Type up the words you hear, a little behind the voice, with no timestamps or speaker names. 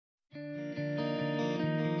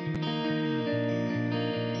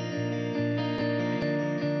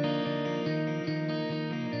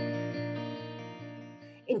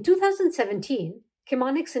In 2017,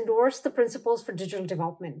 Chemonics endorsed the Principles for Digital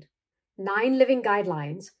Development, 9 living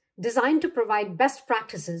guidelines designed to provide best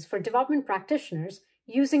practices for development practitioners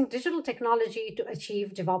using digital technology to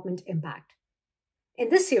achieve development impact. In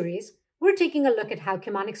this series, we're taking a look at how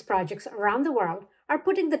Chemonics projects around the world are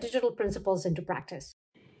putting the digital principles into practice.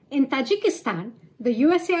 In Tajikistan, the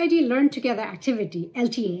USAID Learn Together Activity,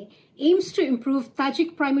 LTA, aims to improve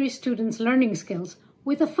Tajik primary students' learning skills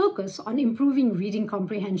with a focus on improving reading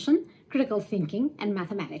comprehension, critical thinking, and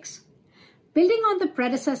mathematics. Building on the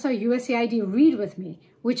predecessor USAID Read With Me,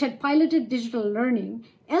 which had piloted digital learning,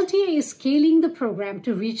 LTA is scaling the program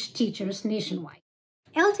to reach teachers nationwide.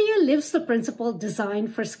 LTA lives the principle Design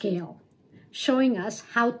for Scale, showing us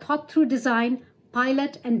how thought-through design,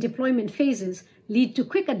 pilot, and deployment phases lead to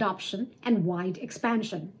quick adoption and wide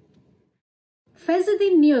expansion.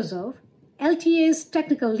 Fayziddin Niyozov, LTA's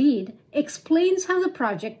technical lead, explains how the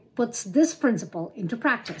project puts this principle into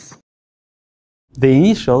practice. The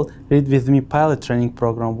initial Read With Me pilot training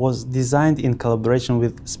program was designed in collaboration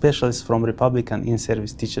with specialists from Republican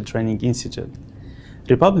In-Service Teacher Training Institute.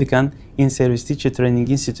 Republican In-Service Teacher Training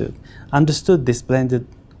Institute understood this blended,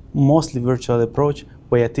 mostly virtual approach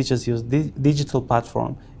where teachers use digital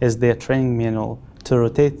platform as their training manual to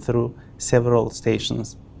rotate through several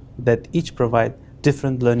stations that each provide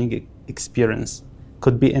different learning experience.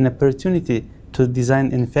 Could be an opportunity to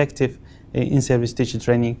design an effective in-service teacher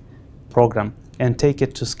training program and take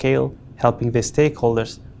it to scale, helping the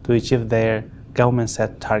stakeholders to achieve their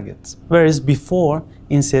government-set targets. Whereas before,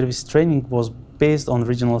 in-service training was based on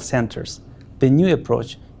regional centers, the new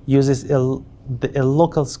approach uses a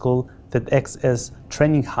local school that acts as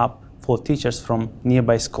training hub for teachers from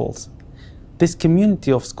nearby schools. This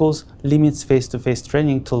community of schools limits face-to-face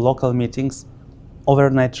training to local meetings.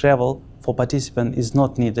 Overnight travel for participants is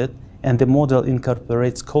not needed, and the model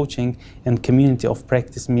incorporates coaching and community of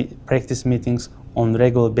practice meetings on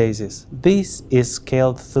regular basis. This is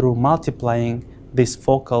scaled through multiplying these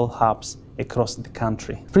focal hubs across the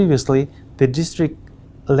country. Previously, the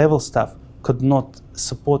district-level staff could not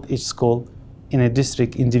support each school in a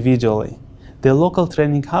district individually. The local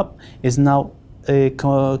training hub is now a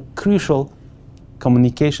crucial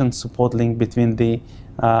communication support link between the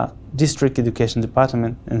district education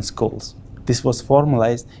department and schools. This was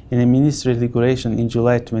formalized in a ministry regulation in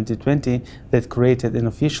July 2020 that created an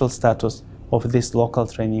official status of these local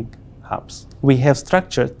training hubs. We have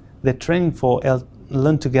structured the training for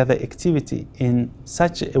Learn Together activity in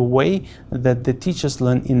such a way that the teachers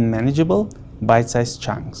learn in manageable, bite-sized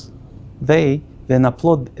chunks. They then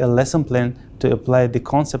upload a lesson plan to apply the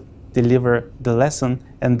concept, deliver the lesson,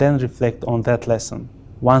 and then reflect on that lesson.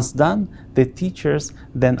 Once done, the teachers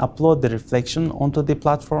then upload the reflection onto the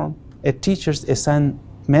platform. A teacher's assigned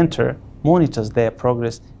mentor monitors their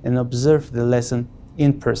progress and observes the lesson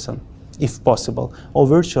in person, if possible, or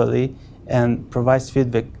virtually, and provides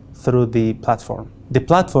feedback through the platform. The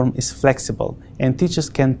platform is flexible, and teachers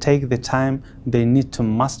can take the time they need to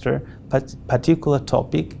master a particular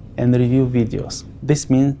topic and review videos. This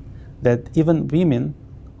means that even women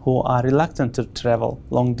who are reluctant to travel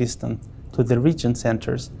long distance to the region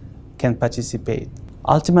centers can participate.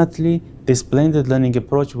 Ultimately, this blended learning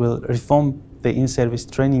approach will reform the in-service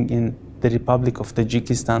training in the Republic of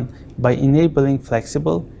Tajikistan by enabling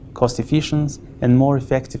flexible, cost-efficient, and more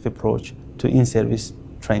effective approach to in-service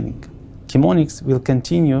training. Chemonics will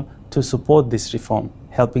continue to support this reform,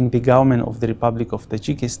 helping the government of the Republic of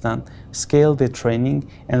Tajikistan scale the training,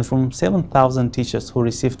 and from 7,000 teachers who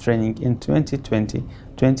received training in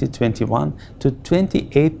 2020-2021 to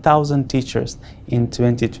 28,000 teachers in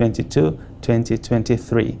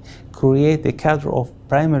 2022-2023, create a cadre of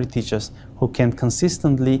primary teachers who can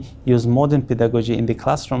consistently use modern pedagogy in the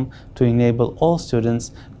classroom to enable all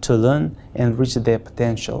students to learn and reach their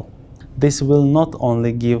potential. This will not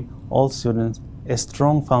only give all students a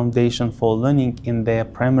strong foundation for learning in their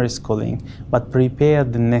primary schooling, but prepare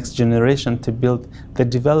the next generation to build the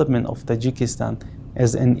development of Tajikistan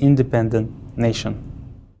as an independent nation.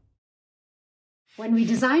 When we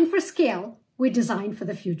design for scale, we design for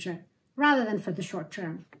the future, rather than for the short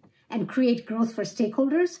term, and create growth for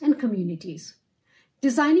stakeholders and communities.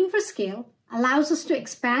 Designing for scale allows us to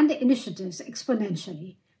expand initiatives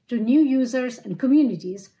exponentially to new users and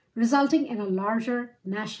communities, resulting in a larger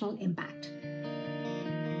national impact.